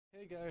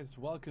Hey guys,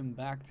 welcome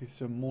back to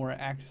some more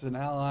Axis and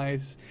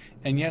Allies.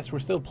 And yes, we're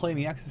still playing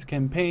the Axis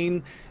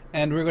campaign,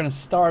 and we're going to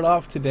start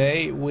off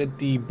today with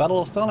the Battle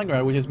of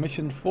Stalingrad, which is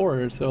mission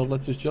 4. So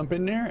let's just jump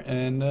in there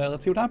and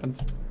let's see what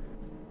happens.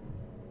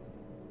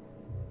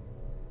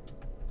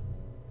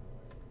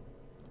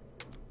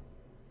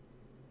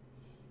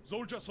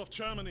 Soldiers of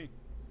Germany,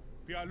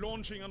 we are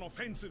launching an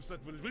offensive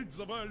that will rid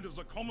the world of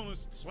the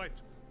communist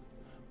threat.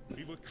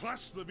 We will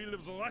crush the will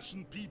of the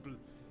Russian people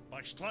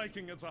by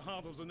striking at the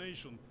heart of the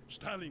nation,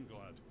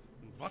 Stalingrad,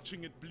 and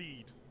watching it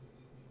bleed.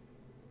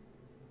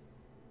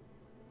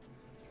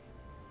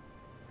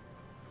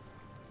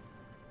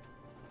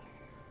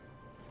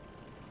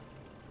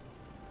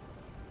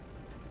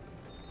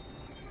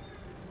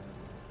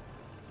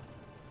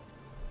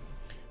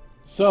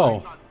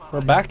 So,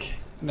 we're back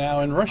now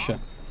in Russia.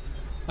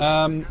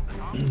 Let me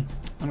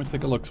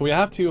take a look. So we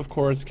have to, of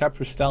course,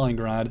 capture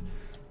Stalingrad.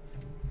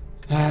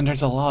 And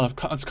there's a lot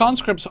of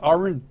conscripts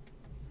aren't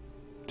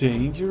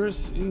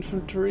dangerous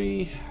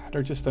infantry.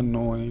 They're just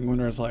annoying when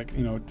there's like,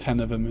 10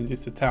 of them in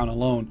just a town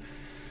alone.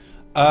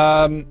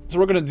 So what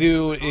we're gonna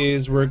do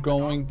is we're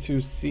going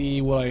to see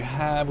what I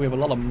have. We have a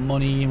lot of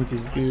money, which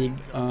is good.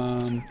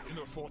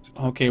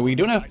 Okay, we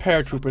don't have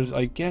paratroopers.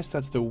 I guess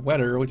that's the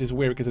weather, which is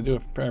weird because I do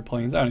have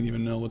airplanes. I don't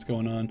even know what's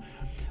going on.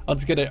 I'll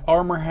just get an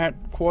armor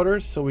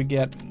headquarters so we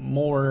get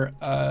more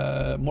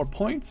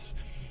points.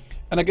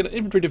 And I get an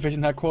infantry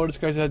division headquarters,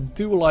 guys. I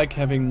do like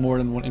having more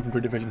than one infantry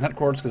division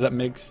headquarters because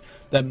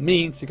that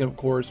means you can, of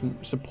course,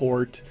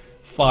 support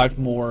 5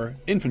 more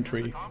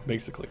infantry,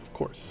 basically, of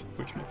course,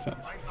 which makes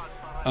sense.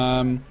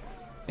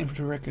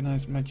 Infantry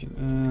recognized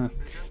mention.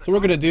 So what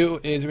we're gonna do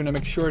is we're gonna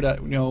make sure that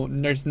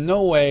there's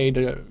no way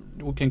that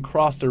we can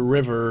cross the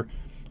river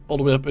all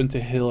the way up into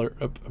hill or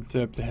up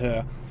to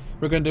here.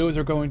 What we're going to do is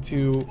we're going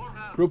to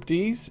group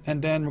these,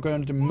 and then we're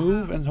going to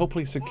move and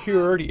hopefully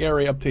secure the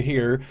area up to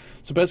here.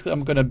 So basically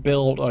I'm going to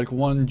build like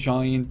one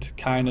giant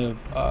kind of,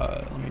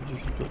 let me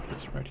just build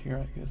this right here.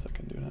 I guess I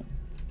can do that.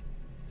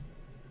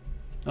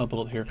 I'll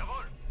build it here.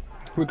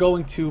 We're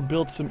going to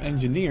build some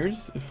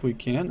engineers if we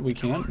can. We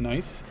can,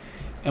 nice.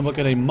 And we'll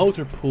get a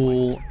motor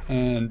pool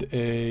and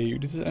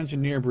this is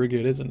engineer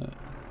brigade, isn't it?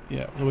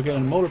 Yeah, so we'll get a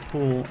motor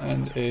pool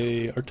and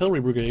a artillery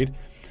brigade.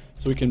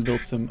 So we can build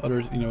some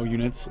other,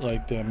 units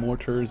like the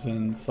mortars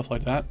and stuff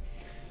like that.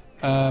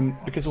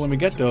 Because when we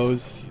get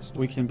those,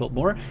 we can build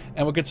more.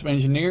 And we'll get some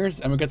engineers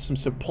and we'll get some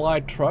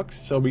supply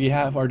trucks. So we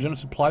have our general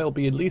supply will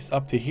be at least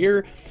up to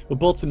here. We'll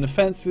build some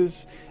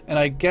defenses. And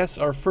I guess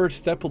our first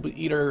step will be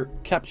either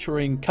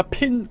capturing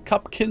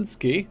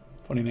Kapkinsky,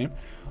 funny name,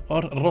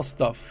 or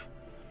Rostov.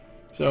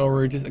 So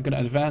we're just going to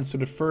advance to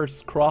the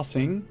first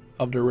crossing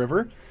of the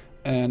river.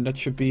 And that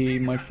should be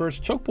my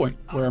first choke point,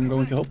 where I'm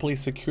going to hopefully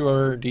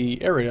secure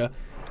the area,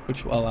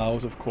 which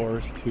allows, of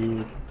course, to...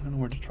 I don't know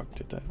where the truck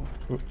did that.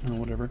 No,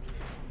 whatever.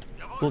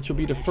 Which will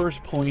be the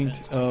first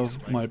point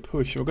of my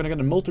push. We're going to get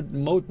a motor...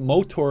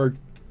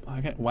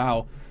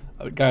 Wow.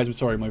 Guys, I'm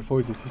sorry. My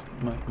voice is just...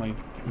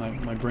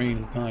 My brain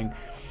is dying.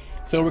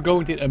 So we're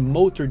going to get a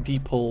motor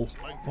depot.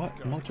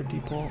 What? Motor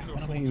depot?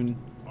 What am I even...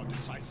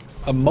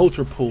 A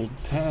motor pool.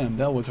 Damn,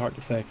 that was hard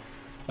to say.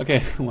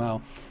 Okay,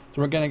 wow.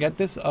 So we're going to get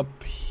this up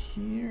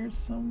here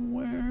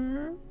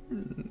somewhere.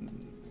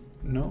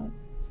 No.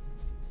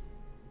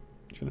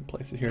 Should have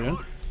placed it here then.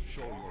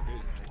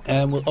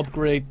 And we'll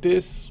upgrade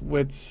this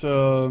with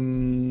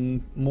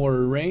some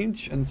more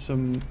range and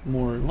some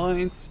more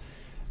lines.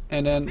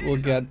 And then we'll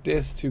get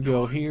this to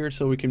go here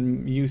so we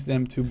can use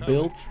them to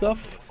build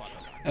stuff.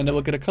 And then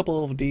we'll get a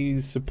couple of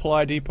these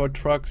supply depot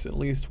trucks, at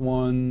least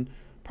one.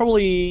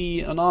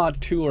 Probably an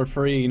odd 2 or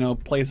 3,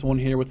 place one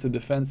here with some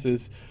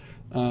defenses.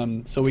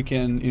 So we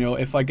can,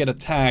 if I get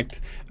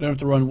attacked, I don't have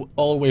to run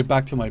all the way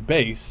back to my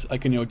base. I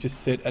can,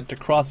 just sit at the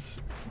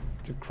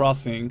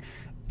crossing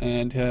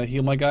and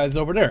heal my guys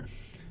over there.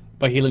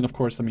 By healing, of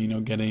course, I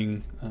mean,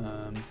 getting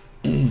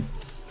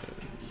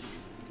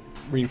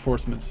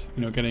reinforcements,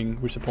 getting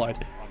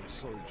resupplied.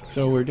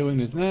 So we're doing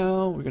this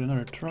now. We got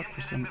another truck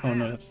for some... Oh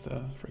no, that's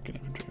the freaking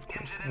infantry, of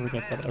course. I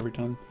forget that every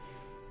time.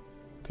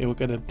 Okay, we'll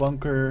get a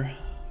bunker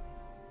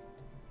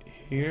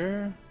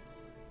here.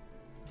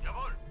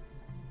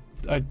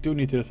 I do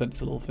need to defend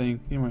this little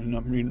thing. You'll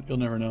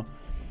never know.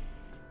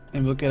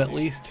 And we'll get at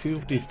least 2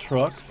 of these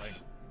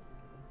trucks.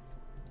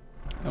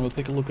 And we'll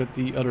take a look at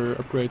the other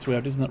upgrades we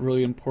have. This is not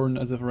really important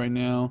as of right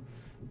now.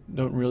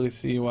 Don't really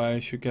see why I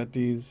should get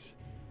these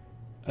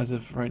as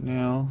of right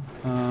now.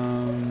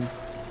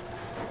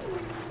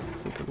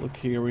 Let's take a look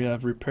here. We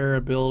have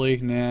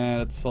repairability. Nah,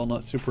 that's all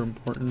not super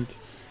important.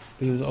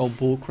 This is all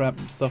bullcrap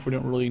and stuff we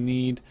don't really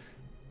need.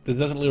 This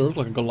doesn't really look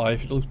like a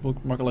Goliath. It looks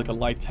more like a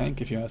light tank,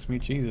 if you ask me.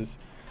 Jesus.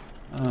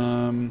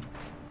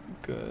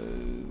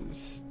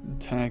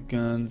 Tank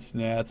guns,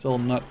 nah, it's all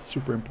not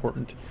super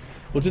important.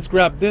 We'll just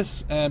grab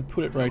this and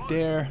put it right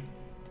there.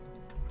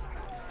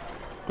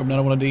 Grab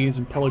another one of these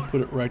and probably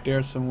put it right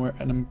there somewhere.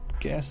 And I'm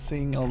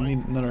guessing I'll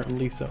need another at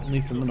least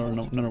another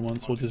one.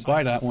 So we'll just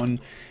buy that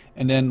one,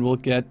 and then we'll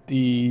get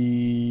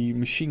the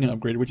machine gun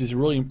upgrade, which is a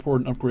really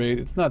important upgrade.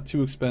 It's not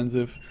too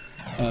expensive,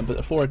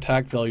 but for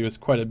attack value is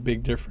quite a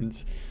big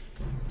difference.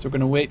 So we're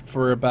gonna wait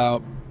for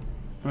about,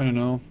 I don't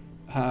know,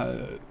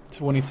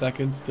 20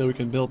 seconds till we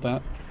can build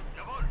that.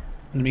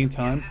 In the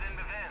meantime,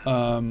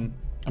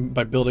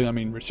 by building I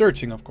mean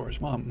researching, of course.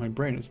 Mom, my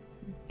brain is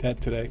dead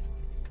today.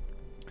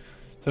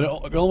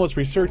 So I can almost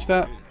research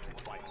that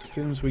as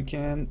soon as we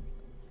can.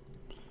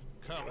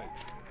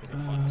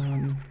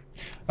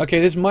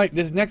 Okay, this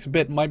next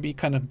bit might be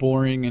kind of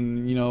boring,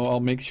 and you know, I'll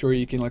make sure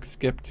you can like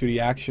skip to the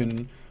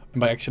action. And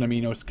by action I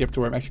mean, you know, skip to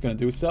where I'm actually going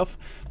to do stuff.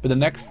 But the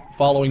next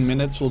following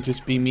minutes will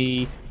just be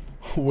me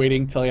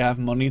waiting till I have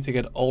money to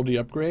get all the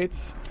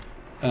upgrades.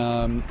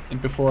 And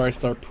before I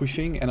start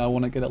pushing, and I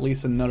want to get at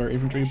least another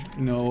infantry,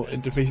 you know,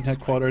 division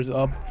headquarters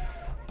up.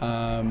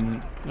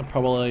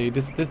 Probably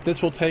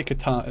this will take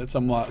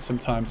some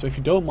time. So if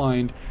you don't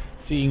mind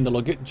seeing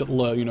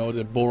the you know,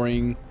 the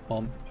boring,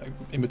 well,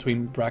 in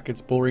between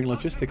brackets, boring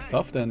logistics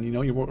stuff, then you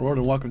know you're more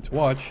than welcome to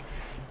watch.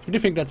 If you do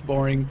think that's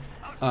boring,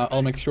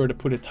 I'll make sure to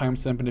put a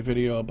timestamp in the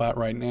video about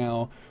right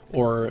now,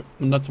 or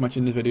not so much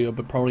in the video,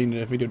 but probably in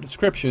the video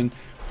description,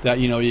 that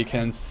you know you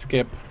can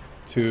skip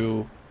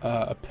to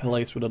a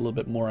place with a little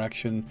bit more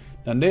action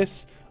than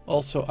this.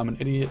 Also, I'm an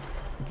idiot.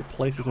 The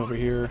place is over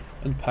here.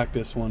 Unpack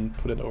this one,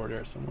 put it over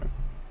there somewhere.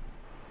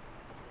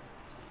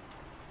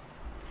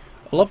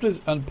 I love this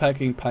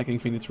packing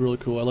thing. It's really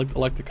cool. I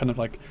like the kind of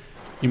like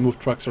you move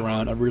trucks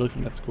around. I really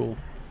think that's cool.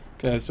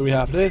 Okay, so we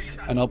have this,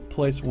 and I'll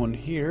place one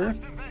here.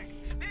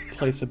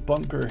 Place a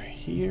bunker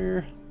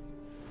here.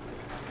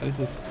 This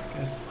is, I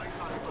guess,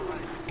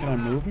 can I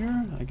move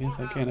here? I guess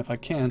I can. If I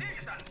can't,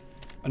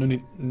 I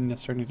don't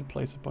necessarily need to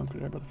place a bunker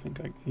there, but I think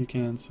you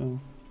can. So.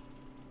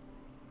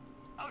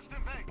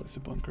 Place a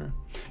bunker.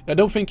 I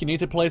don't think you need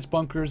to place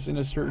bunkers in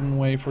a certain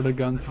way for the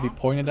gun to be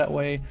pointed that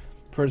way.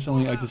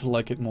 Personally, I just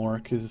like it more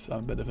because I'm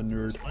a bit of a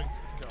nerd,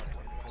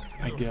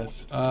 I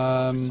guess. What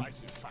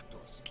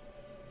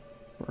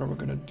are we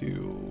gonna do?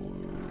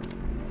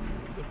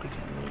 These upgrades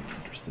are really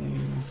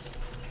interesting.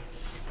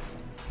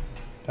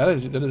 That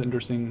is an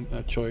interesting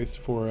choice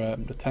for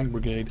the tank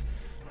brigade.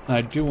 And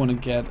I do want to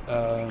get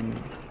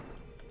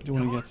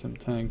some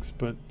tanks,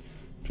 but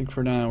I think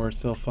for now we're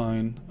still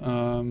fine.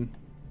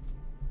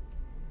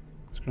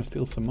 Gonna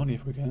steal some money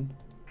if we can.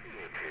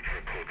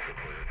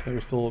 Okay, we're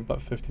still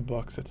about 50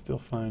 bucks. That's still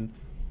fine.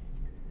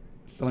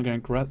 Still not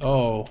getting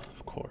oh,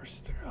 of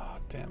course. Oh,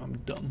 damn, I'm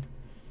dumb.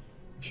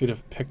 Should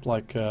have picked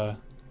like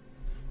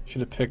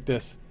should have picked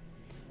this.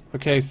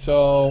 Okay,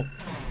 so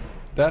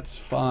that's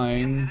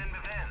fine.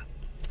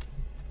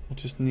 We'll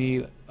just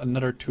need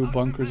another 2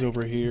 bunkers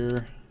over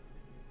here.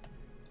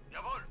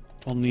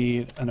 We'll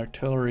need an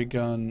artillery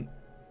gun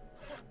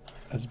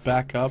as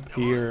backup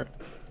here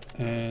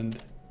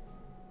and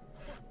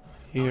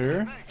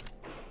here.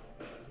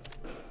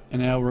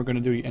 And now we're going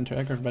to do the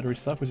anti-aircraft battery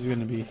stuff, which is going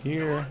to be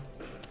here.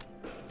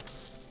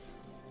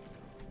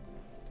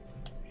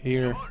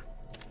 Here.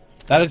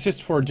 That is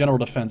just for general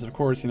defense, of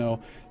course, you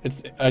know.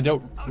 I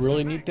don't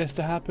really need this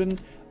to happen.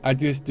 I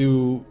just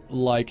do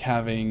like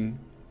having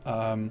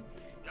the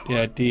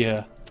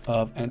idea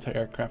of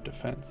anti-aircraft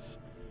defense.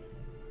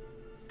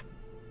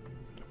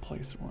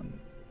 Place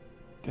one.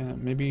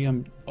 Damn, maybe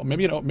I'm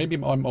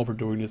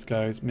overdoing this,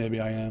 guys.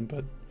 Maybe I am,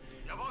 but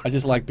I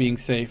just like being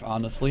safe,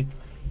 honestly.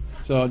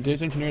 So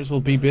these engineers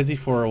will be busy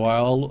for a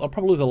while. I'll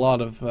probably lose a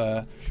lot of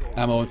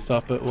ammo and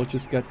stuff, but we'll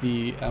just get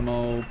the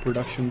ammo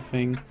production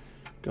thing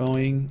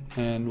going,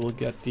 and we'll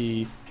get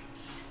the...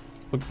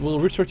 We'll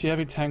research the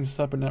heavy tanks and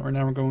stuff, but now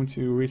we're going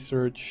to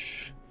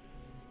research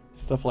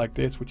stuff like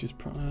this, which is...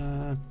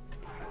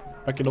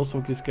 I could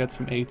also just get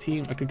some AT.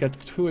 I could get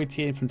 2 AT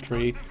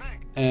infantry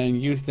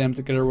and use them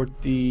together with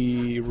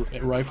the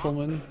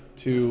riflemen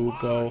to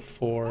go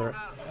for...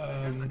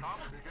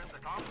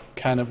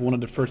 kind of one of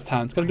the first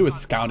times. Gonna do a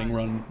scouting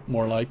run,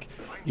 more like.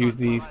 Use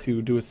these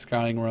to do a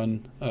scouting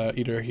run,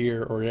 either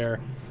here or there.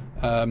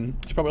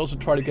 Should probably also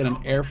try to get an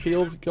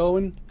airfield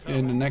going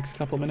in the next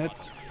couple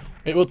minutes.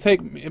 It will take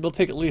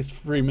at least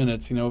 3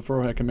 minutes, you know,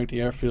 before I can make the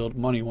airfield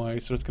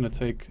money-wise. So it's gonna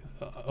take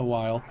a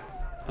while.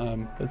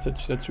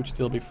 That should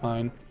still be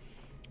fine.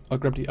 I'll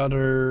grab the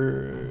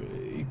other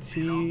AT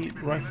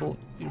rifle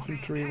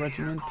infantry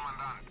regiment,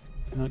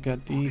 and I'll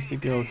get these to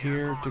go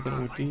here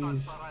together with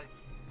these.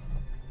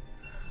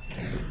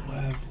 We'll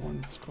have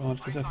one squad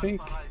because I think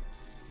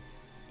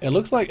it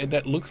looks like a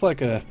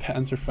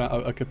Panzer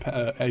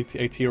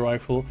AT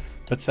rifle,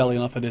 but sadly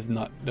enough it is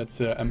not. That's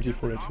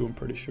MG42, I'm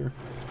pretty sure.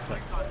 But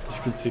as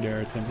you can see there,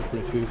 it's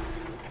MG42s.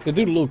 They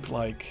do look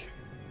like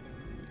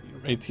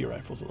AT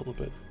rifles a little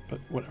bit, but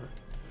whatever.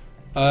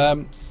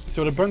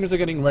 So the bunkers are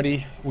getting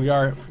ready. We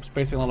are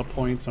spacing a lot of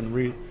points on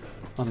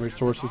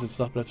resources and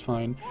stuff, but that's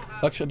fine.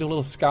 Actually, I'll do a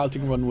little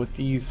scouting run with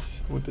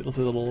these, with this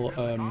little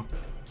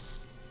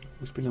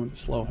we're speeding a bit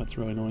slow. That's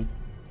really annoying.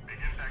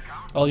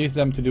 I'll use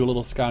them to do a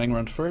little scouting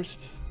run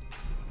first.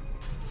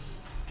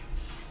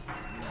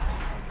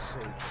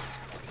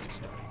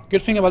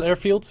 Good thing about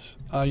airfields,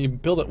 you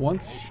build it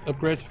once.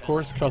 Upgrades, of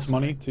course, cost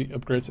money to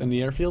upgrades in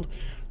the airfield,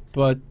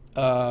 but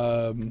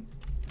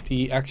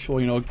the actual,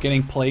 you know,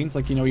 getting planes,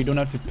 like, you know, you don't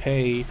have to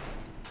pay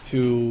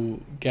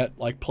to get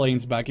like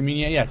planes back. I mean,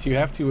 yeah, yes, you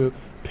have to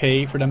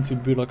pay for them to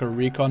do like a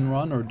recon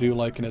run or do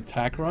like an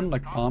attack run,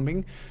 like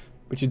bombing,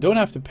 but you don't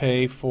have to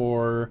pay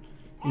for,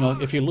 you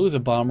know, if you lose a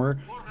bomber,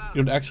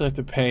 you don't actually have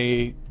to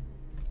pay,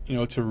 you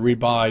know, to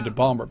rebuy the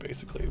bomber,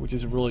 basically, which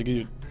is really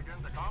good.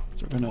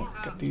 So we're gonna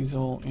get these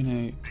all in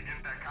a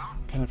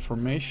kind of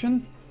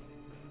formation.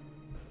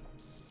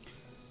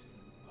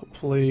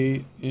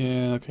 Hopefully,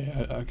 yeah,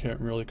 okay, I can't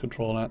really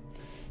control that.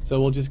 So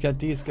we'll just get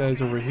these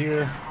guys over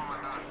here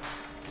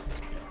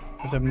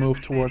as I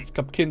move towards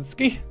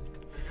Kapkinski.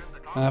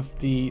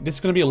 This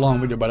is gonna be a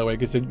long video, by the way,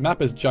 because the map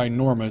is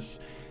ginormous,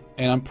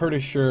 and I'm pretty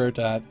sure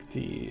that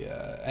the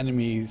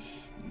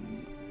enemies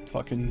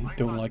fucking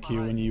don't like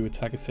you when you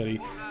attack a city.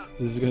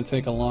 This is gonna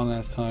take a long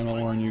ass time, I'll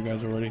warn you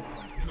guys already.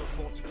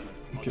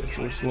 Okay,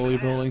 so we're slowly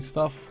building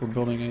stuff. We're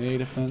building AA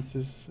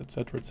defenses,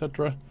 etc,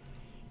 etc.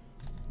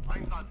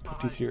 Let's put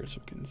these here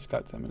so we can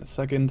scout them in a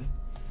second.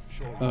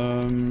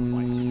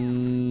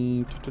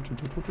 And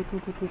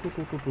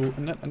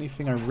not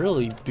anything I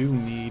really do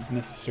need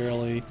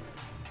necessarily.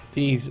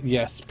 These,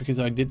 yes, because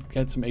I did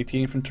get some AT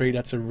infantry.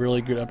 That's a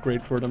really good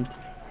upgrade for them.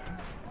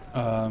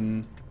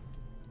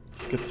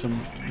 Just get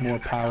some more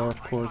power,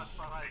 of course.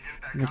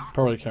 They're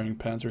probably carrying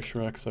Panzer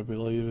Shreks, I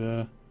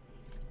believe.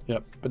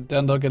 Yep, but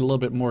then they'll get a little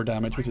bit more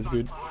damage, which is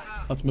good.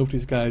 Let's move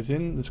these guys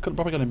in. There's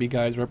probably going to be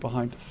guys right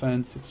behind the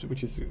fence,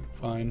 which is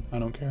fine. I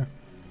don't care.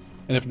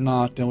 And if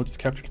not, then we'll just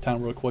capture the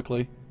town real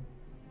quickly.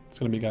 It's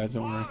going to be guys,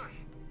 don't worry.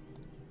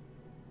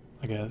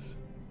 I guess.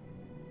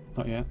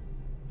 Not yet.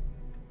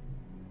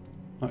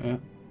 Not yet.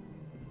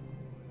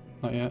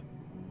 Not yet.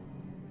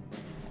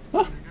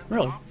 Ah,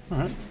 really?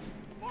 Alright.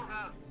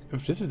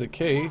 If this is the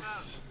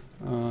case,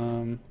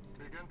 now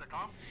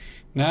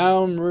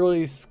I'm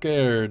really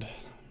scared.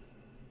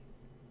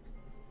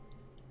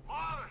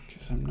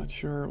 Because I'm not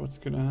sure what's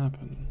going to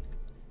happen.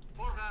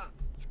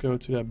 Let's go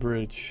to that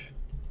bridge.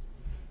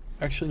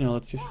 Actually, no,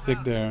 let's just stick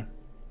there.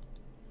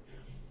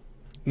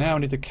 Now I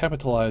need to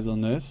capitalize on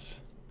this.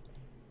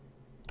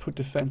 Put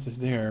defenses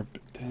there.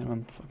 But damn,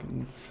 I'm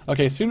fucking...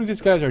 Okay, as soon as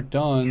these guys are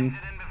done,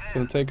 it's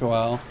gonna take a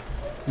while.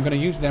 I'm gonna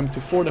use them to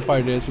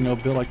fortify this, you know,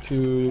 build like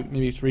 2,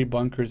 maybe 3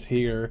 bunkers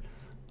here.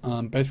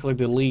 Basically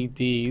delete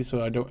these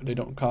so they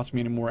don't cost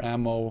me any more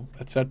ammo,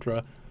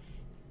 etc.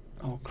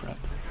 Oh crap.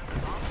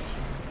 That's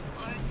fine,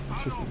 that's fine.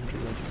 It's just infantry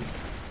regiment.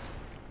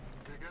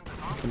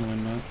 I can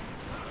win that.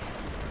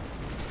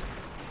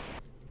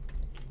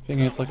 Thing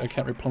is, like, I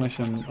can't replenish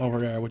them over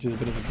there, which is a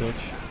bit of a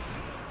bitch.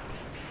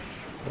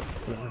 But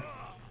whatever.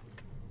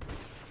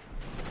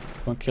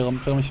 Come on, kill him,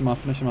 finish him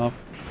off, finish him off.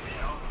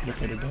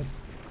 Okay, they're dead.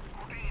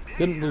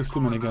 Didn't lose too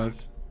many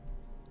guys.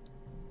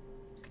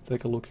 Let's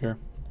take a look here.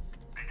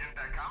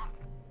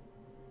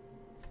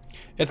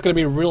 It's gonna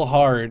be real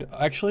hard.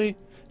 Actually,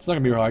 it's not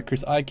gonna be hard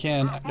because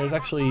there's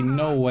actually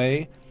no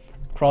way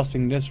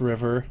crossing this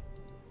river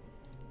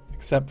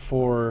except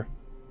for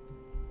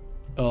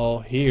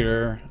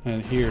here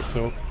and here.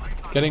 So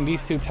getting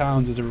these 2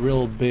 towns is a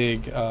real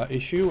big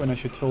issue, and I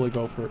should totally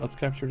go for it. Let's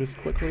capture this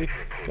quickly.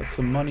 Get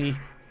some money.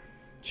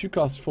 Should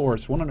cost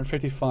force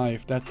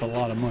 155. That's a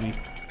lot of money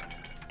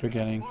they're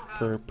getting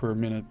per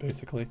minute,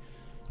 basically.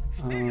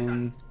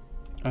 I'm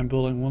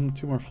building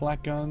 2 more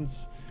flak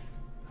guns,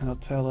 and I'll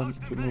tell them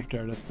to move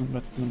there. That's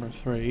number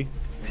 3.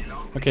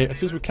 Okay, as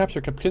soon as we capture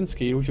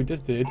Kapinski, which we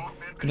just did,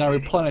 we can now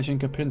replenish in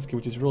Kapinski,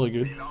 which is really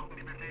good.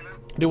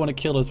 I do want to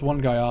kill this one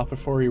guy off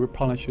before he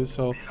replenishes,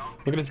 so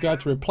look at this guy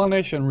to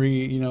replenish and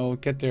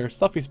get their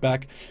stuffies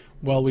back,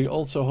 while we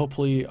also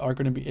hopefully are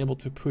going to be able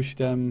to push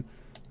them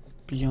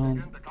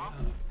beyond.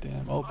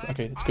 Damn. Oh,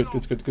 okay, it's good.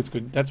 It's good. It's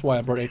good. That's why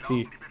I brought AT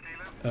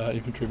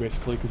infantry,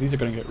 basically, because these are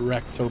going to get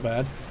wrecked so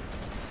bad.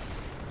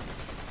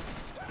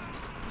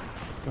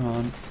 Come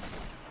on,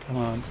 come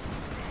on.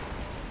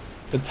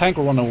 The tank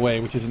will run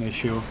away, which is an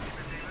issue,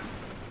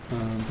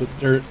 but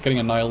they're getting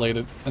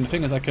annihilated. And the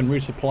thing is, I can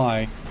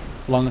resupply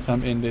as long as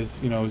I'm in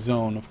this,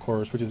 zone, of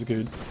course, which is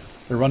good.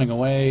 They're running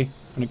away.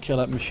 I'm gonna kill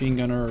that machine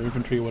gunner or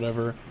infantry or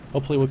whatever.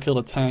 Hopefully we'll kill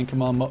the tank.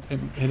 Come on,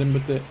 hit him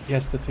with the...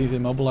 Yes, let's see, he's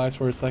immobilized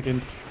for a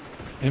second.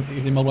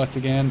 He's immobilized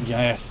again.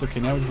 Yes, okay,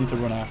 now we just need to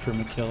run after him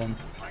and kill him.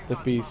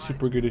 That'd be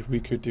super good if we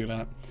could do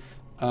that.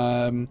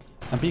 I'm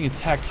being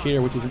attacked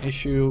here, which is an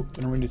issue. I'm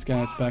gonna bring these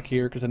guys back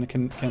here, because I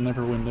can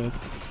never win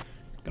this.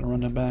 Gonna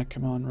run them back.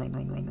 Come on,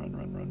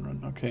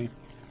 run. Okay.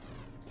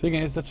 Thing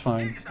is, that's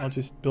fine. I'll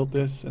just build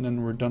this, and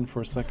then we're done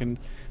for a second.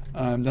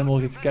 Then we'll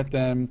just get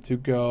them to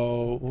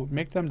go... We'll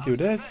make them do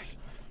this,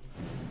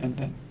 and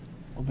then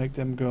we'll make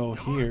them go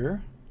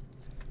here.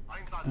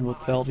 And we'll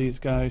tell these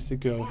guys to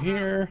go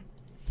here.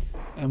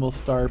 And we'll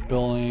start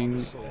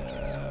building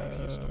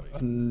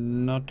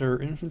another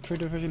infantry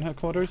division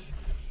headquarters.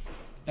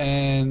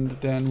 And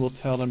then we'll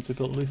tell them to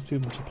build at least 2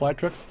 more supply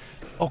trucks.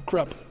 Oh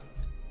crap.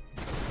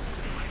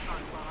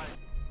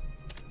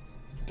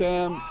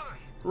 Damn.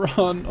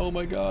 Run! Oh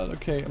my god.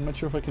 Okay, I'm not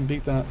sure if I can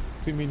beat that.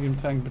 2 medium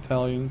tank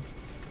battalions.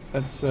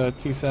 That's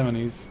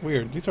T-70s.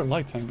 Weird. These are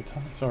light tank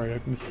battalions. Sorry, I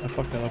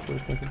fucked that up for a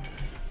second.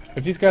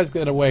 If these guys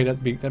get away,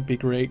 that'd be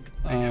great.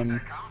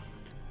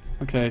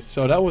 Okay,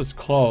 so that was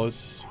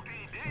close.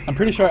 I'm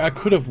pretty sure I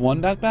could have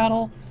won that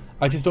battle.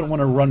 I just don't want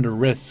to run the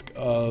risk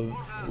of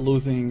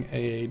losing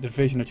a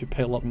division that you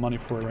pay a lot of money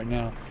for right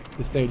now.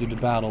 The stage of the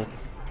battle.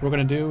 What we're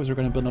gonna do is we're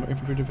gonna build another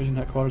infantry division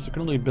headquarters.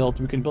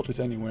 We can build this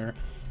anywhere.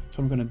 So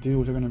what I'm gonna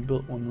do is we're gonna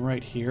build one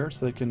right here,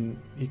 so he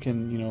can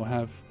you know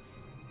have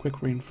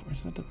quick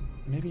reinforcement.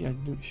 Maybe I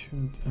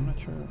shouldn't. I'm not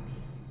sure.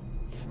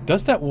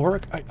 Does that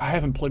work? I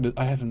haven't played it.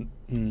 I haven't.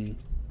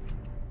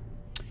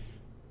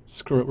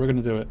 Screw it. We're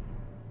gonna do it.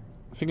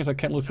 The thing is, I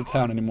can't lose the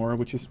town anymore,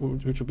 which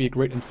will be a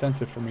great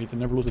incentive for me to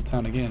never lose a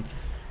town again.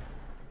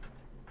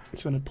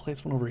 It's gonna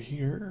place one over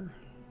here,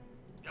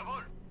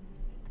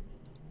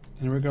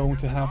 and we're going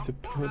to have to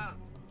put.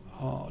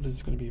 Oh, this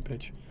is gonna be a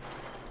bitch.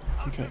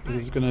 Okay, this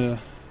is gonna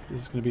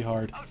be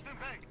hard.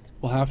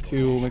 We'll have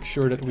to make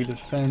sure that we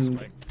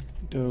defend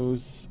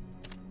those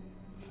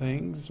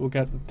things. We'll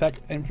get tech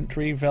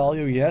infantry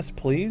value. Yes,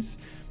 please.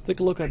 Take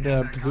a look at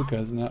the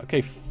bazookas now.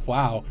 Okay,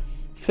 wow,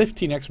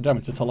 15 extra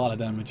damage. That's a lot of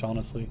damage,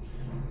 honestly.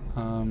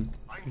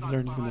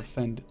 They're just gonna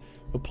defend.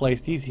 We'll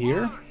place these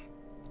here.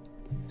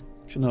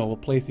 Actually, no, we'll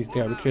place these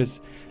there because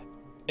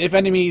if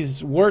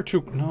enemies were to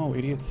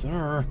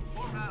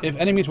if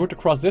enemies were to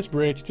cross this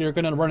bridge, they're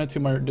gonna run into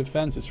my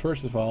defenses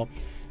first of all.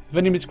 If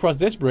enemies cross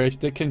this bridge,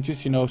 they can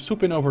just, you know,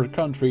 swoop in over the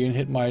country and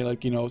hit my,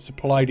 like, you know,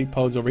 supply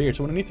depots over here.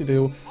 So what I need to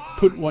do,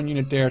 put one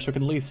unit there so I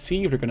can at least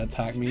see if they're gonna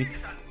attack me.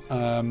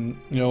 You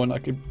know, and I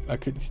could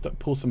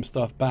pull some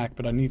stuff back,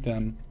 but I need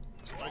them,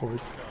 of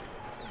course.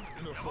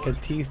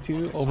 Get these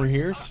two over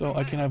here so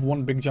I can have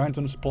one big giant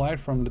zone of supply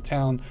from the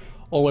town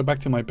all the way back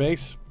to my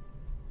base.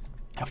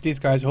 Have these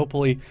guys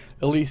hopefully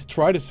at least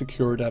try to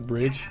secure that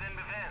bridge.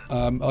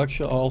 I'll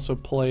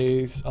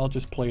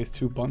just place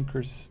 2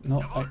 bunkers.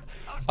 No,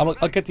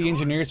 I'll get the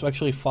engineers to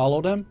actually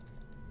follow them.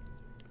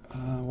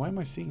 Why am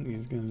I seeing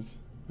these guns?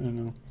 I don't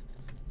know.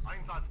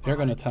 They're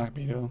gonna attack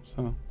me though,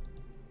 so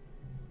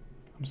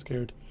I'm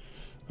scared.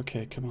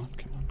 Okay, come on.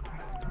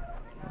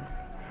 Right.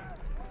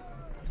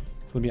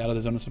 So we'll be out of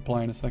the zone of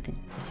supply in a second.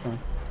 That's fine.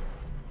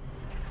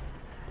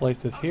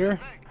 Place this here.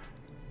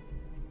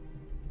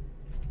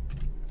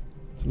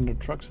 Is there a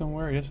truck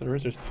somewhere? Yes, there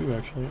is. There's 2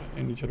 actually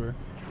in each other.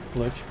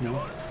 Glitched.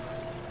 Nice.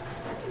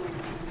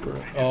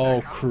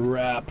 Oh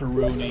crap,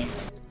 Rooney.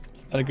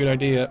 It's not a good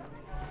idea.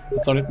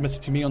 It's already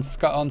messaging me on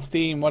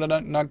Steam. Why did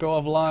I not go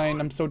offline?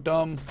 I'm so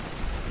dumb.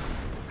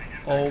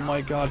 Oh my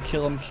god,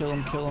 kill him.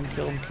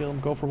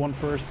 Go for one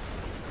first.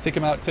 Take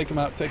him out. Okay,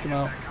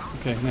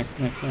 next.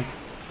 Come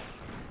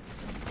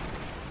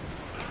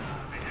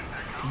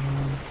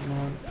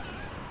on.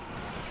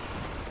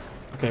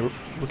 Okay,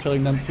 we're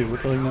killing them too.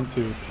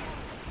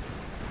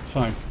 It's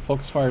fine.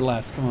 Focus fire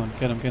last. Come on,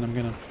 get him.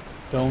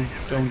 Don't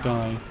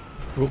die.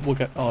 We'll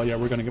get. Oh yeah,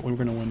 we're gonna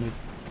win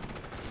this.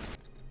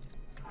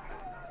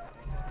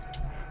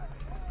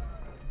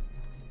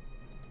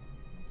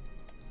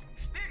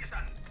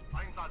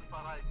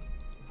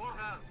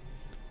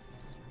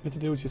 What we have to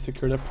do is just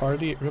secure that part of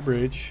the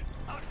bridge.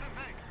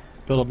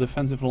 Build up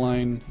defensive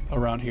line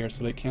around here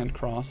so they can't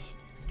cross.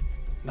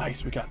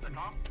 Nice, we got them.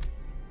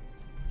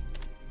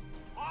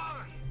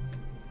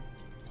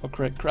 Oh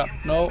crap.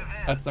 No,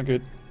 that's not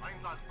good.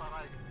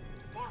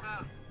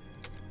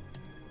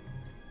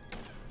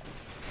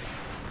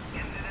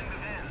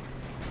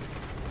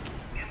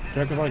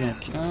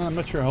 I'm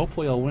not sure.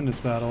 Hopefully I'll win this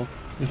battle.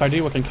 If I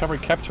do, I can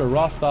capture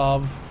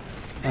Rostov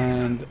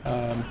and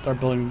start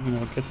building, you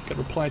know, get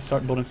replies,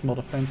 start building small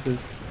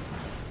defenses.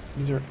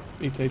 These are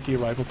AT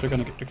rifles. They're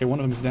gonna get, okay, one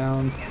of them is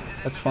down.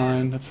 That's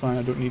fine.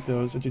 I don't need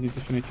those. I just need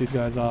to finish these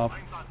guys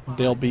off.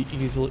 They'll be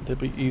easy. They'll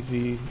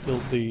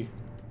be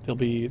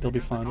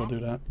fine. They'll do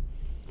that.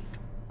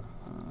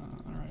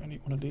 Alright, I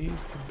need one of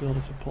these to build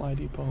a supply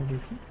depot over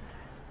here.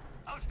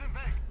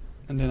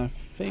 And then I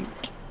think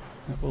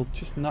that will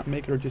just not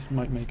make it, or just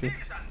might make it.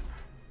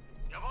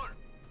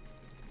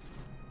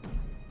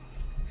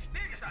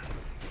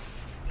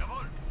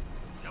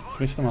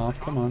 Finish them off,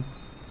 come on.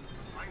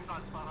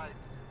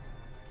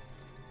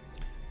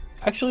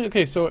 Actually,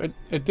 okay, so it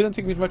didn't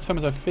take me as much time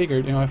as I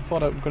figured. You know, I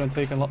thought it was going to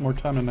take a lot more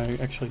time than I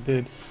actually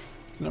did.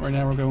 So right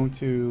now we're going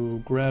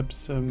to grab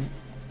some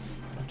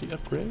of the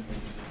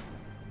upgrades.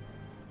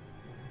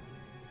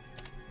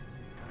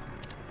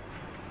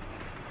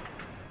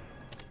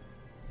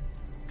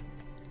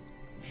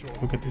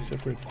 Look at these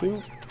upgrades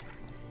too.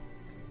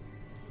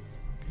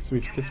 So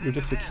we've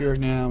just secured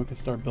now. We can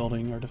start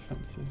building our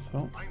defenses.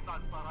 Oh,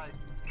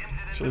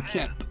 actually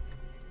can't.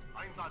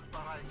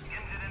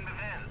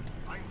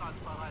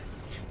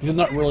 These are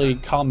not really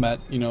combat.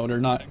 You know, they're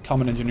not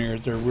combat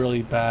engineers. They're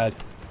really bad.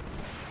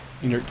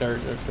 You know, they're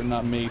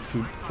not made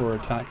for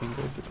attacking,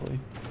 basically.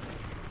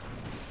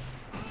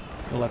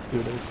 Well, let's do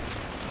this.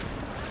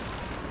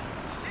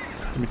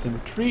 Let's make them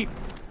retreat.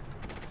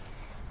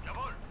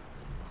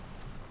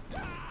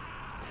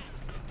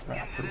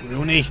 Crap for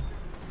Rooney.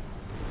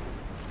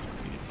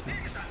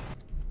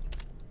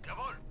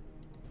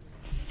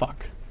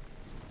 fuck.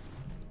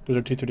 Those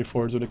are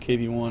T-34s with a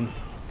KV-1.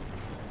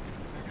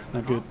 It's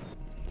not good.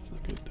 That's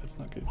not good. That's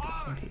not good.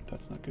 That's not good.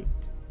 That's not good.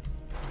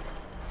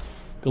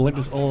 Gonna link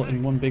this all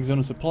in one big zone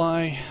of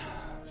supply.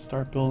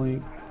 Start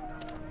building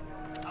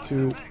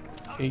 2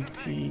 AT,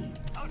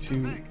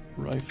 2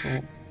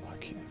 rifle. I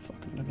can't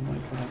fucking never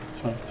mind for that. It's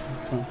fine. It's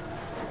fine.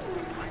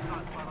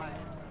 It's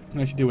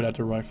fine. I should do without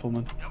the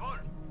rifleman.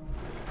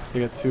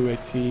 They got 2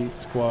 AT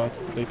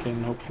squads. They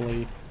can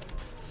hopefully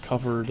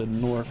cover the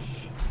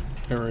north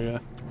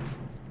area.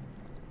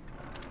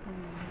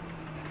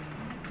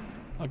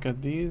 I'll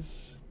get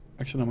these.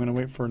 Actually, I'm gonna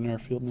wait for an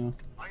airfield now.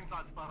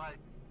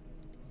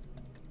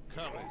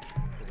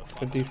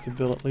 Get these to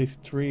build at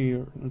least 3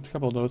 or a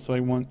couple of those. So I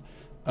want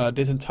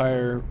this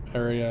entire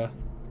area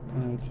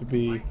to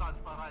be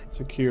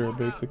secure,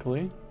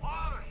 basically.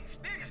 I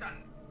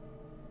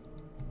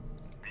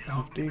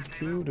have these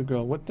 2 to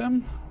go with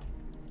them.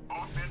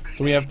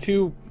 So we have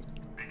 2,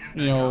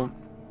 you know,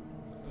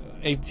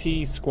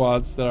 AT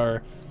squads that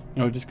are,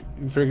 you know, just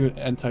very good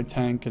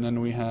anti-tank, and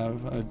then we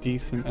have a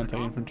decent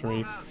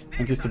anti-infantry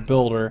and just a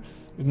builder.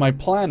 My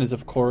plan is,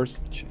 of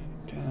course,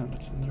 damn,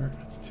 that's another,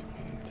 that's 2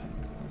 tanks.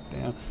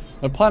 Damn.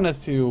 My plan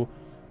is to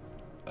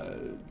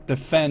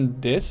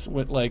defend this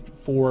with like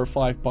 4 or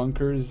 5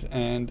 bunkers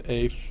and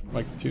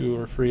like 2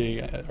 or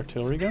 3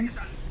 artillery guns,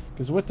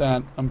 because with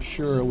that, I'm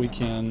sure we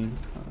can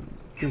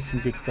do some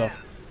good stuff.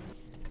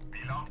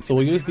 So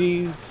we'll use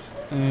these,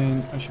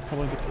 and I should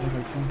probably get the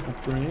anti-tank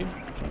upgrade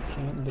if I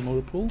can, the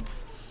motor pool.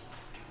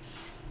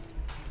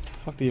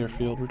 Fuck the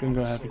airfield, we're gonna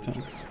go heavy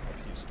tanks.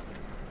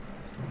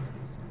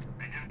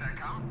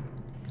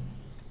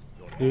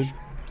 Dude.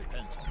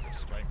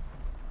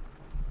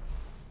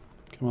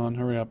 Come on,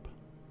 hurry up.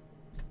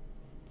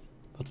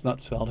 Let's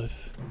not sell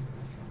this.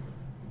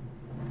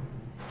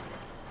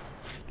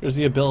 There's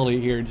the ability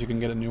here that you can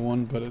get a new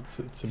one, but it's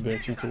a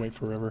bitch, you have to wait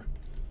forever.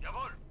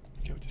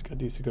 Okay, we just got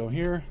these to go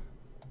here.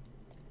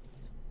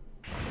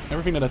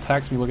 Everything that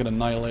attacks me will get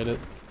annihilated.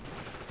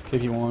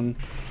 KV-1.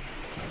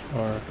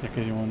 Or, yeah,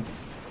 KV-1.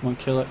 Come on,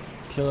 kill it,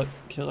 kill it,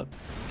 kill it,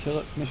 kill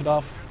it, finish it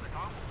off.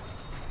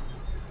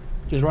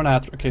 Just run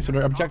after. Okay, so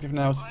their objective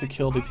now is just to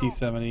kill the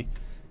T-70.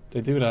 If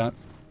they do that,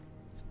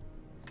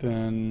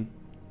 then,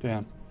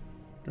 damn,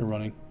 they're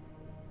running.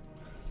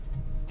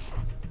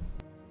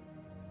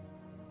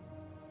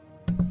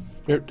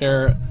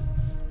 Their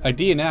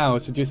idea now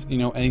is to just, you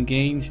know,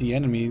 engage the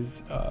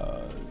enemies,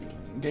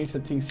 engage the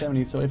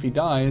T-70. So if he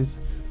dies,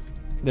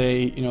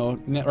 they, you know,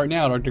 right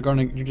now you're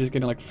just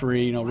getting like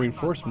free, you know,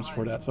 reinforcements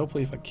for that. So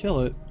hopefully, if I kill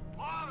it,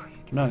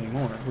 not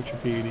anymore, which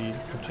would be the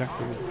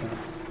objective of that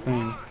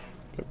thing.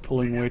 But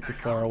pulling way too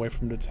far away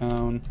from the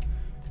town.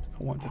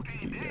 I want them to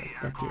be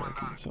back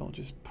there, so I'll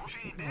just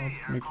push them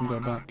up, make them go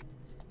back.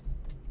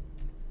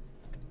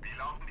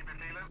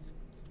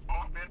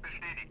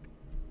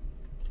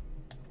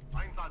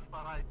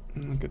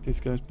 And get these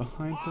guys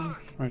behind them,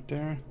 right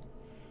there.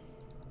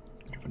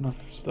 We have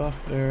enough stuff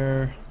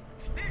there.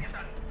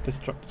 This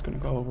truck is gonna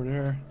go over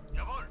there.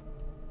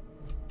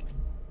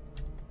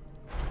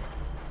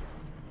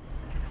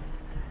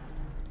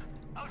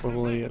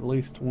 Probably at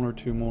least 1 or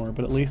 2 more,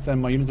 but at least then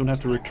my units don't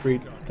have to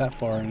retreat that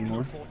far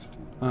anymore.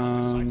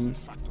 Oh, do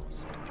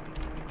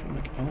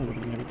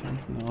we have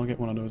tanks? No, I'll get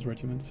one of those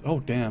regiments. Oh,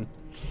 damn.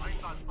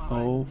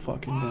 Oh,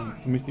 fucking damn.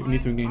 We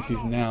need to engage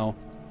these now.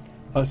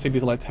 I'll save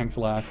these light tanks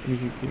last. We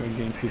need to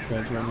engage these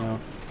guys right now.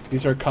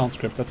 These are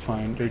conscripts, that's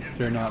fine.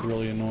 They're not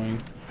really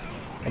annoying.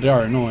 Well, they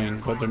are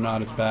annoying, but they're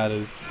not as bad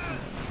as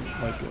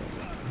like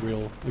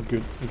a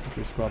good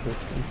infantry squad,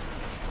 basically.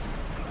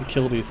 To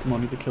kill these, come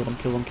on, need to kill them,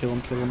 kill them, kill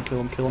them, kill them, kill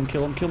them, kill them,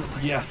 kill them, kill them.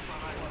 Yes!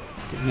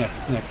 Okay,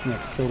 next,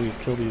 kill these,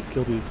 kill these,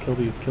 kill these, kill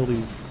these, kill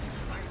these.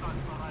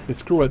 Okay,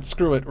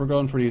 screw it, we're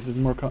going for these. There's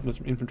more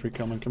there's infantry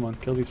coming, come on,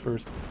 kill these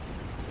first.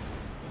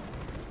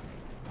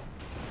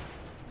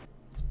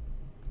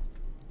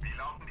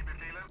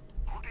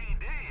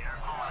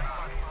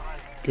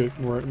 Good,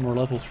 more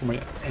levels for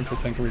my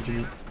anti-tank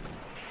regiment.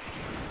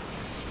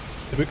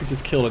 If we could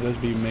just kill it, that'd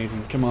be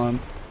amazing. Come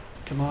on,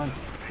 come on,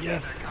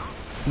 yes!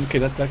 Okay,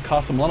 that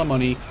costs them a lot of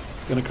money.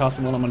 It's going to cost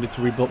them a lot of money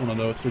to rebuild one of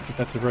those, so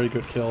that's a very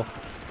good kill.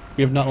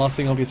 We have not lost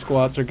any of these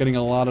squads. They're getting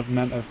a lot of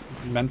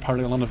manpower,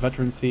 a lot of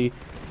veterancy.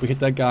 We hit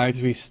that guy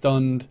to be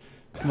stunned.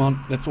 Come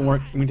on, let's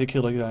work. We need to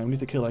kill that guy. We need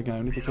to kill that guy.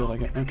 We need to kill that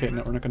guy. Okay,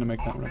 no, we're not going to make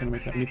that. We're not going to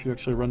make that. We need to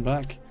actually run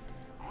back.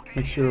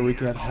 Make sure we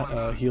get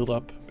healed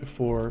up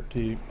before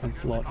the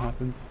onslaught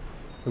happens.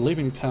 We're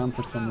leaving town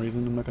for some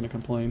reason. I'm not going to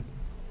complain.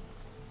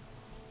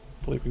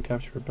 Hopefully we can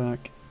capture it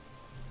back.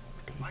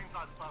 Okay.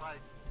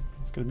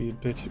 It's going to be a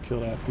bitch to kill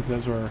that, because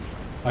those are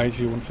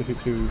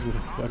IG-152s with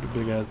like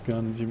big ass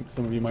guns.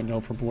 Some of you might know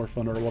from War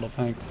Thunder or World of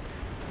Tanks.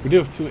 We do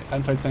have 2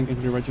 anti-tank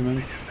infantry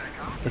regiments.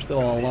 They're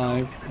still all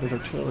alive. There's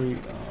artillery.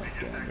 Oh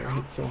damn, they're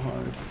hit so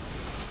hard.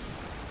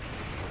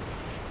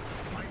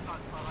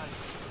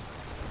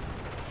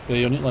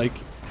 They only like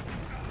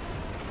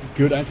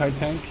good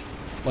anti-tank,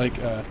 like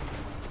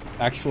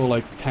actual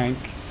like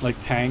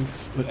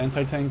tanks with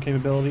anti-tank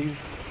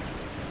capabilities.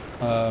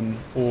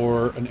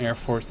 or an air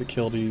force to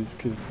kill these,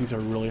 because these are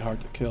really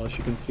hard to kill. As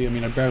you can see, I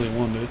mean, I barely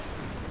won this,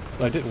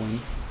 but I did win. And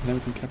then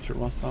we can capture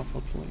Rostov,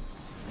 hopefully.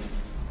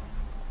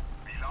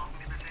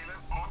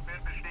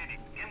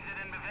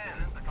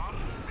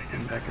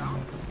 Back in.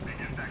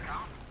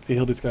 See,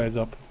 heal these guys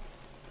up.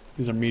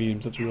 These are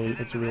mediums. Those are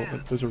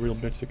real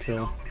bitch to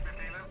kill.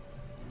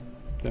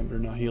 Them they're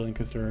not healing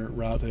because they're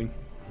routing.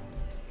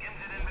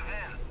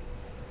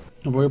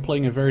 And we're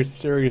playing a very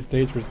serious,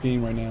 dangerous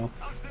game right now.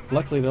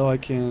 Luckily, though, I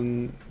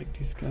can make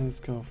these guys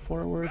go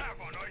forward.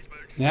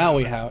 Now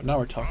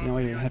we're talking. Now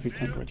we have a heavy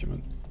tank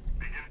regiment.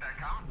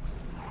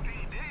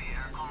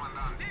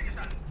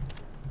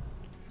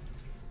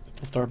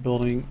 We'll start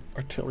building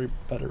artillery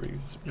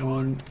batteries.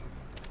 1,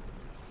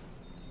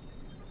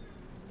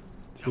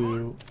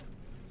 2,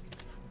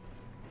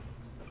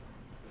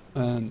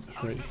 and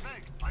 3.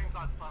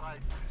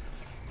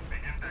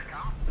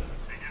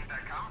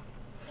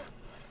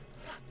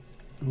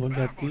 We'll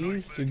get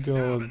these to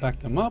go and back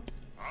them up.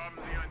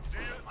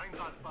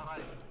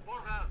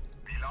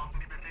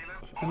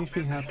 If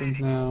anything happens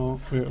now,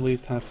 we at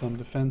least have some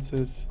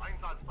defenses.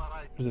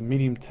 There's a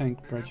medium tank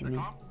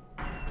regiment.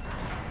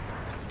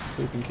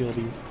 We can kill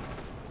these.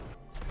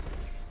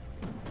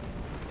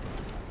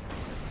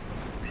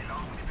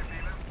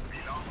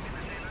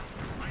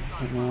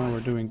 Right now we're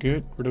doing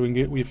good. We're doing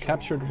good. We've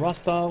captured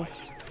Rostov.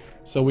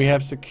 So we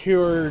have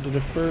secured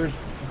the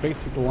first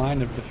basic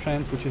line of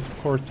defense, which is of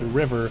course the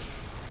river.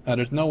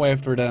 There's no way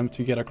for them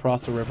to get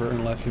across the river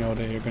unless, you know,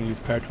 they are going to use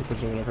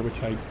paratroopers or whatever,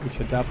 which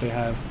I doubt they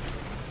have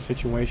the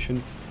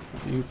situation.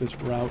 Let's use this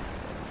route.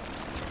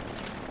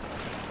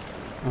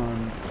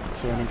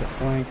 So I'm going to get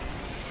flanked.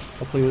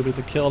 Hopefully we'll be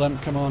able to kill them.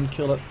 Come on,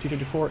 kill it.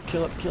 T-34,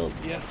 kill it, kill it.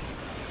 Yes!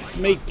 It's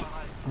mate!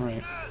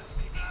 Alright.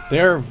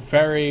 They're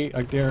very,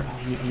 like, they're,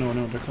 oh,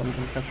 no, they're coming to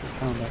capture a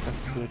town. That's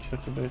a bitch,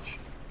 that's a bitch.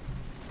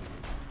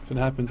 If it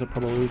happens, I'll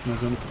probably lose my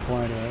zone of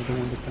supply there. I don't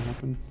want this to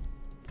happen.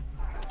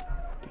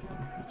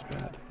 Damn, that's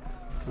bad.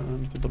 I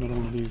need to put it on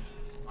one of these.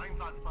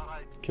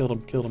 Kill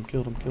them, kill them,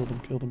 kill them, kill them,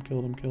 kill them,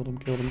 kill them, kill them,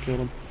 kill them, kill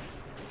them.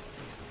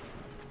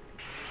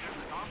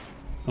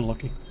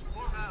 Unlucky.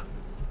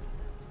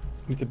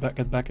 I need to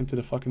get back into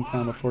the fucking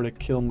town before they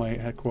kill my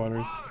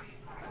headquarters.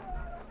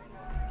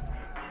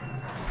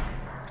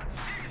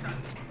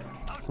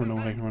 Run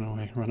away, run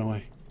away, run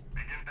away.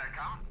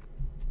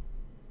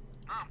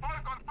 Come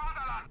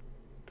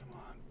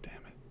on, damn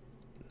it.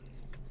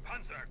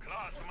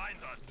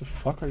 What the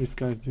fuck are these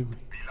guys doing?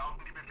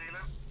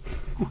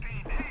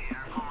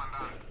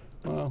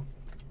 Wow.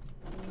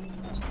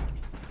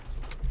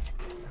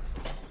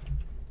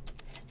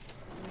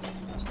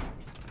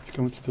 It's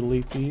going to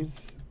delete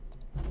these.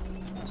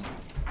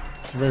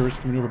 It's a very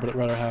risky maneuver, but I'd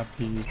rather have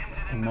the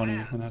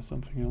money than have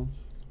something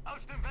else.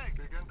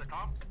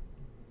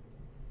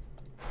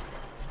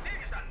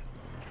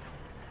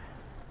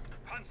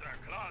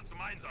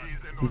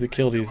 Need to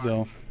kill these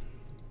though.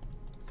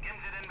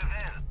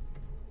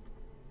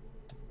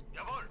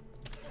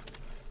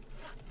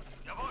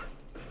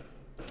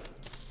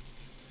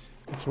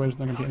 This way there's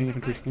not going to be any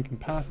infantry sneaking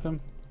past them.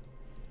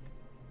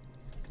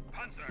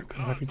 Got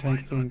heavy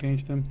tanks to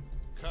engage them.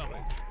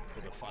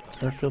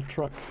 Airfield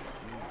truck.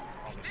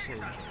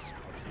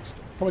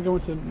 Probably going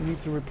to need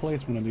to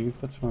replace one of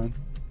these, that's fine.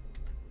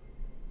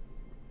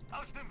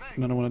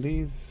 Another one of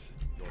these.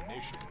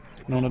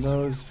 None of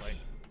those.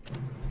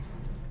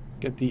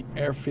 Get the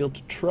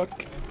airfield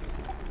truck.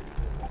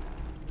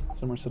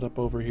 Some are set up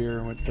over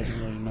here, which doesn't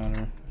really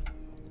matter.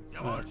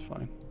 Oh, that's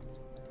fine.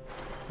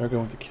 They're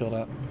going to kill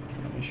that, but it's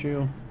not an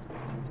issue.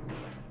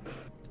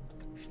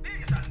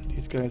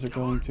 These guys are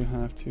going to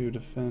have to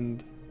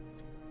defend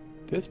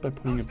this by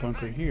putting a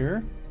bunker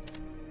here.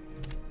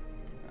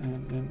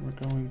 And then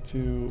we're going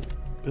to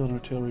build an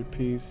artillery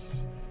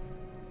piece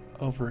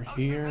over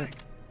here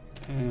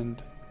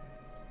and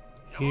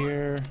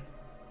here.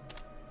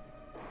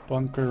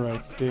 Bunker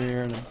right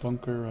there, and a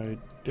bunker right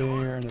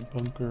there, and a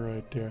bunker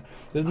right there.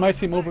 This might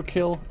seem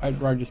overkill.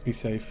 I'd rather just be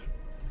safe.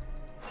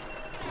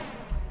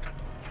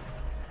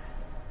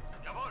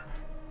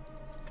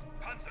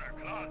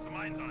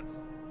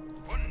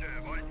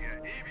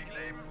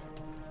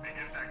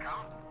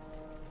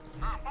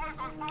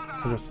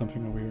 There was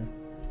something over here.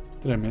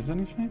 Did I miss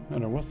anything? Oh,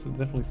 there was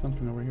definitely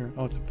something over here.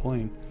 Oh, it's a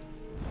plane.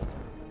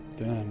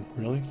 Damn,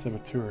 really?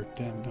 Saboteur.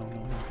 Damn, no.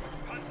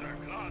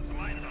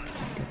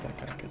 Get that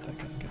guy, get that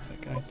guy, get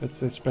that guy.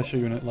 That's a special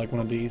unit, like one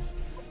of these.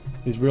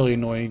 He's really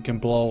annoying. He can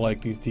blow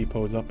like these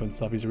depots up and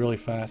stuff. He's really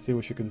fast. See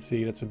what you can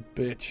see. That's a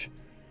bitch.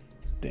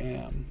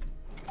 Damn.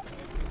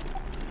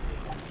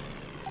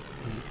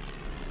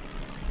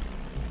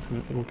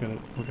 We'll get it.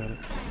 We'll get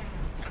it.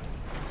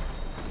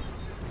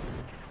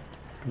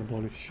 It's gonna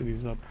blow these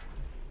shitties up.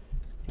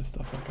 This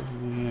stuff up,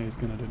 isn't he? Yeah, he's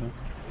gonna do that.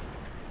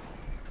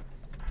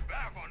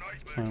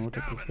 It's fine, look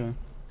at this guy.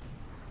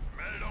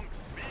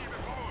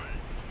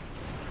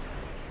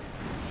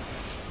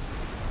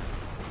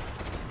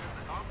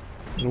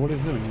 So what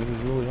he's doing, this is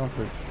really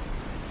awkward.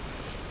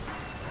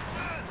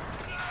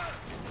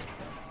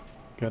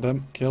 Get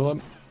him, kill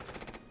him.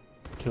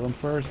 Kill him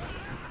first.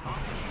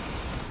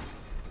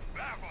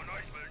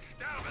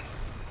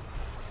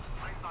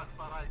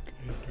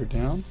 Okay, they're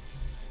down.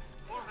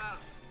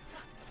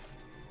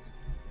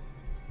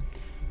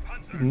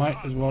 Might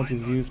as well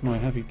just use my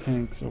heavy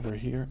tanks over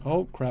here.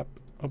 Oh crap.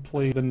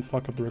 Hopefully it didn't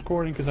fuck up the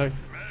recording because I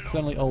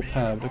accidentally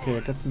alt-tabbed. Okay, I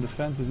got some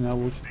defenses now,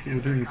 which we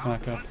do need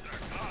backup.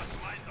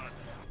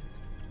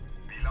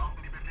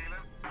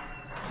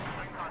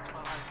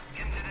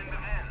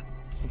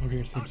 Stuff over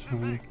here seems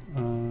fine.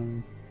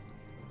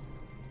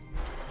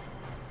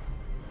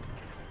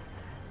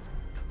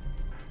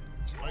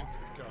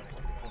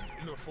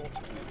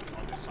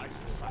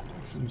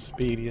 Some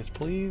speed, yes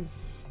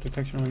please.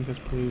 Detection range, yes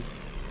please.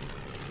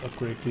 Let's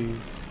upgrade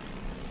these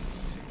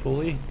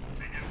fully.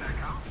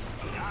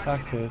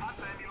 Attack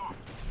this.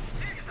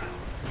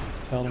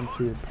 Tell them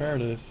to repair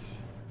this.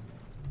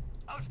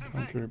 Tell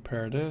them to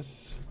repair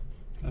this.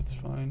 That's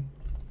fine.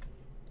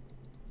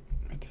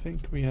 I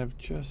think we have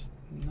just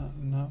not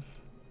enough.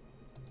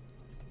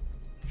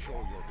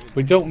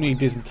 We don't need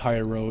this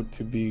entire road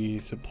to be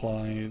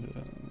supplied.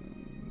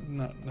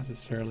 Not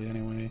necessarily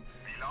anyway.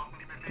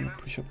 Gonna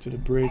push up to the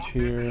bridge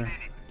here.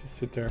 Just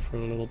sit there for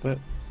a little bit.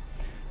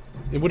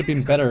 It would have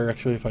been better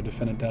actually if I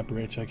defended that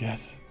bridge, I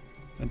guess,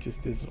 than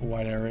just this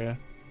wide area.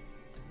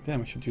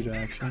 Damn, I should do that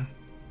actually.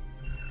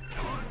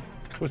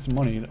 Waste some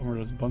money over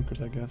those bunkers,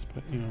 I guess,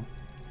 but you know.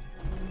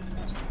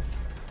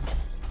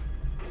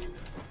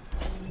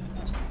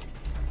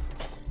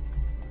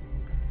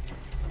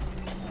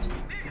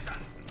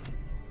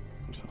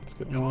 So let's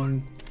get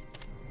 1,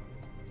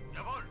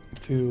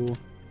 2,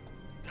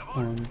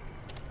 1.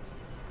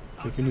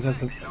 So I think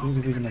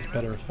this even has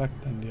better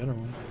effect than the other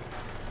ones.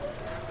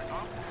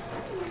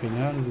 Okay,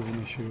 now this is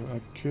an issue. I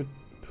could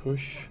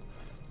push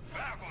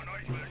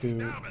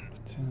into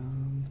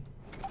town.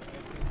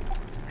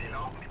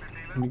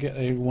 Let me get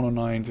a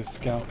 109 to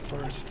scout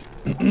first.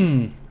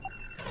 And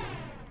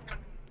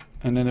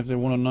then if the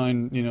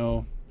 109, you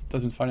know,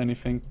 doesn't find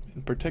anything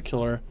in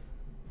particular,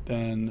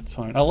 then it's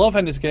fine. I love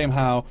in this game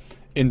how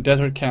in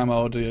desert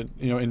camo,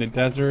 in the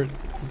desert,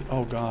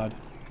 oh god.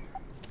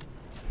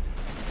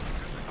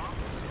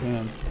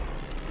 Damn.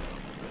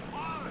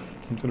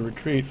 I'm gonna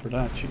retreat for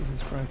that,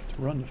 Jesus Christ.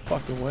 Run the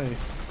fuck away.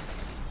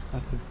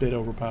 That's a bit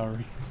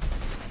overpowering.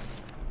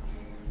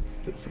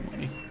 Still some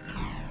money.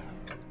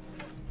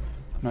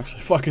 I'm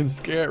actually fucking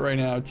scared right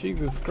now.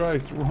 Jesus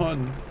Christ,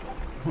 run.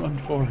 Run,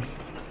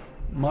 Forrest.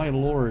 My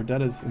lord,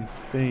 that is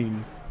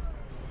insane.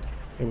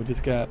 Okay,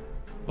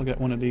 we'll get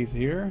one of these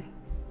here.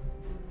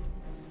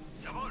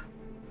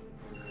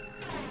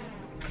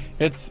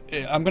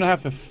 I'm gonna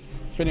have to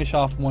finish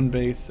off one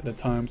base at a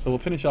time, so we'll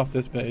finish off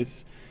this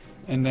base,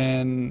 and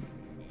then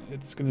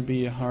it's gonna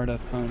be a hard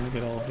ass time to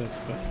get all of this,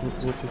 but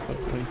we'll just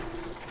hopefully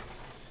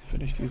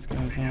finish these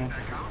guys off.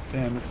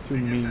 Damn, it's too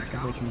mean to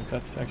regiments.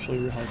 That's actually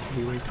real hard to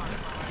do this.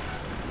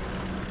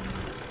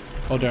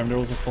 Oh damn, they're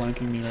also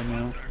flanking me right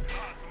now.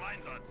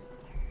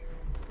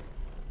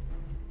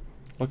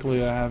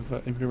 Luckily I have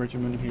infantry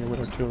regiment here with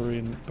artillery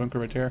and bunker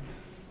right there.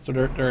 So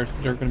they're going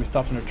to be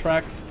stopped in their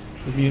tracks.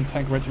 This medium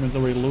tank regiment's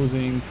already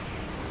losing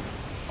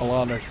a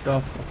lot of their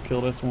stuff. Let's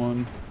kill this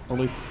one. Or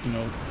at least, you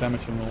know,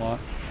 damage them a lot.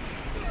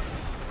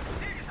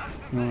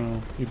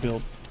 No, you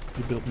build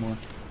more.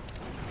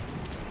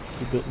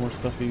 You built more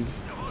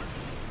stuffies.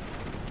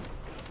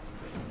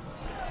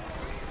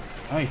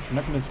 Nice,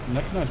 mechanized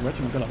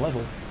regiment got a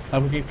level. Now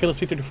we can kill his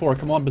C-34.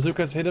 Come on,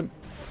 bazookas, hit him.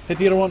 Hit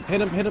the other one.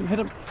 Hit him.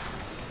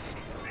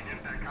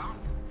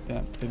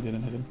 Damn, they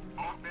didn't hit him.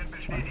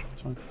 It's fine,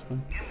 it's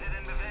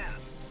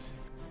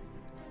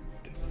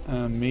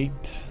fine.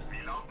 Mate.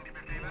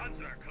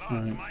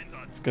 Alright,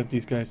 let's get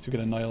these guys to get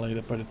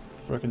annihilated by the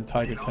frickin'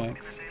 Tiger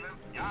tanks.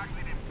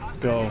 Let's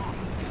go.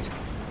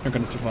 They're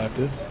gonna survive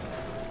this.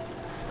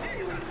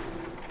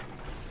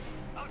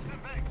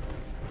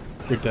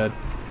 You're dead.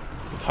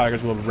 The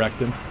Tigers will wreck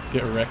them.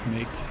 Get wrecked,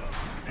 mate.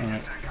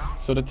 Alright.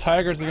 So the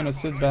Tigers are gonna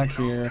sit back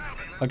here.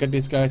 I'll get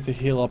these guys to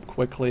heal up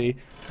quickly.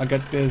 I'll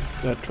get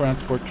this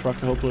transport truck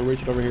to hopefully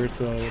reach it over here,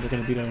 so they're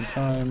gonna be there in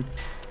time.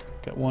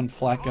 Got one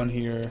flak gun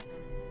here.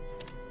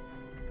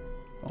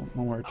 Oh,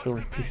 one more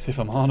artillery piece, if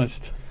I'm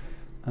honest.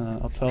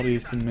 I'll tell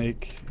these to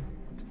make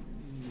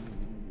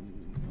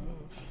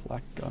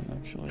flak gun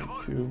actually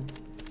too.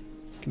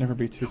 Can never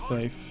be too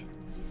safe.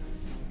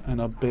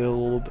 And I'll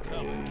build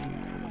a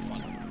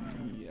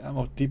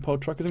ammo depot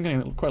truck, because I'm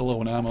getting quite low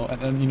on ammo.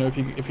 And then, you know, if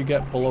you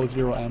get below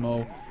 0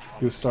 ammo,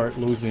 you start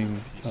losing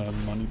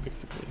money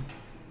basically.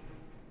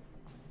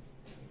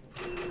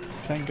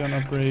 Tank gun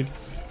upgrade.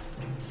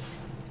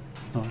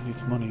 Oh, it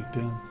needs money,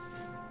 damn.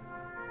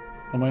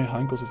 One of my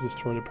Heinkels is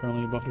destroyed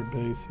apparently above their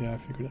base. Yeah, I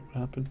figured that would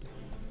happen.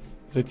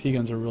 These AT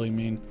guns are really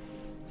mean.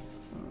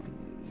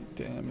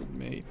 Damn it,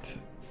 mate.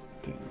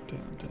 Damn.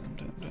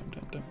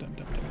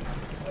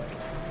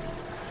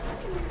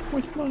 How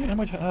much money? How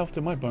much health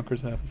do my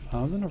bunkers have?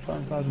 1,000 or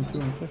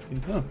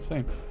 5,250? Oh,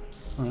 same.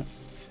 Alright.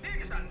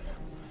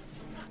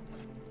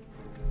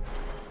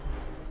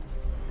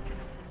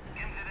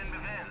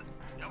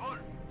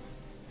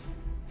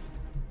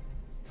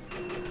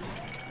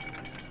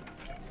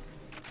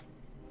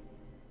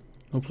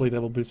 Hopefully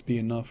that will just be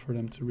enough for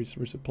them to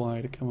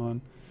resupply to come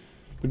on.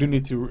 We do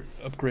need to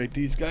upgrade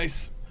these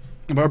guys.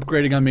 And by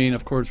upgrading, I mean,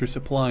 of course, we're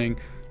supplying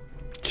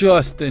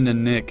just in the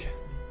nick.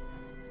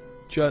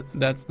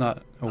 That's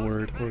not a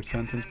word or a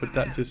sentence, but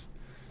that just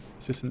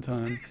in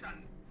time.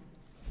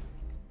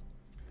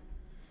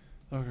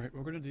 Alright,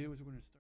 what we're gonna do is we're gonna start